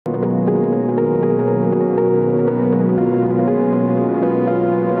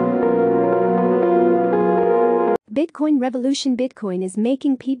Bitcoin Revolution. Bitcoin is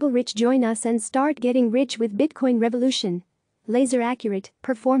making people rich. Join us and start getting rich with Bitcoin Revolution. Laser accurate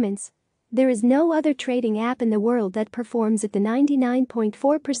performance. There is no other trading app in the world that performs at the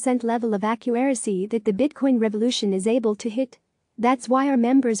 99.4% level of accuracy that the Bitcoin Revolution is able to hit. That's why our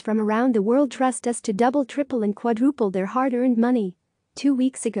members from around the world trust us to double, triple and quadruple their hard-earned money. 2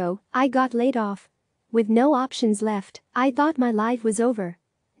 weeks ago, I got laid off. With no options left, I thought my life was over.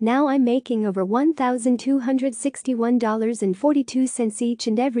 Now I'm making over $1,261.42 each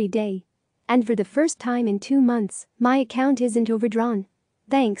and every day. And for the first time in 2 months, my account isn't overdrawn.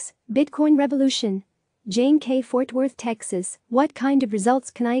 Thanks, Bitcoin Revolution. Jane K. Fort Worth, Texas. What kind of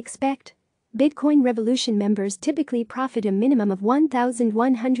results can I expect? Bitcoin Revolution members typically profit a minimum of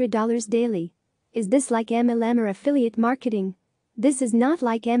 $1,100 daily. Is this like MLM or affiliate marketing? This is not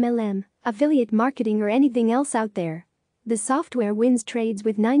like MLM, affiliate marketing or anything else out there. The software wins trades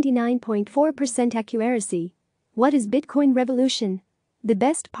with 99.4% accuracy. What is Bitcoin Revolution? The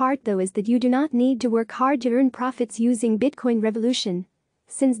best part though is that you do not need to work hard to earn profits using Bitcoin Revolution.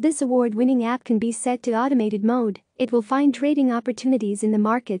 Since this award-winning app can be set to automated mode, it will find trading opportunities in the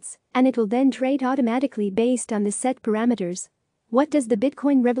markets, and it will then trade automatically based on the set parameters. What does the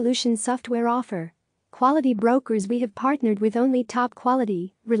Bitcoin Revolution software offer? Quality brokers. We have partnered with only top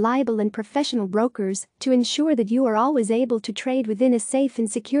quality, reliable and professional brokers to ensure that you are always able to trade within a safe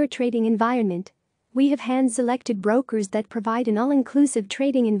and secure trading environment. We have hand-selected brokers that provide an all-inclusive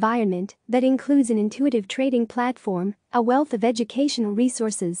trading environment that includes an intuitive trading platform, a wealth of educational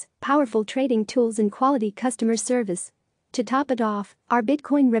resources, powerful trading tools and quality customer service. To top it off, our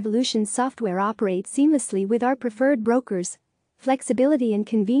Bitcoin Revolution software operates seamlessly with our preferred brokers. Flexibility and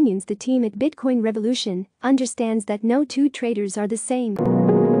convenience. The team at Bitcoin Revolution understands that no two traders are the same.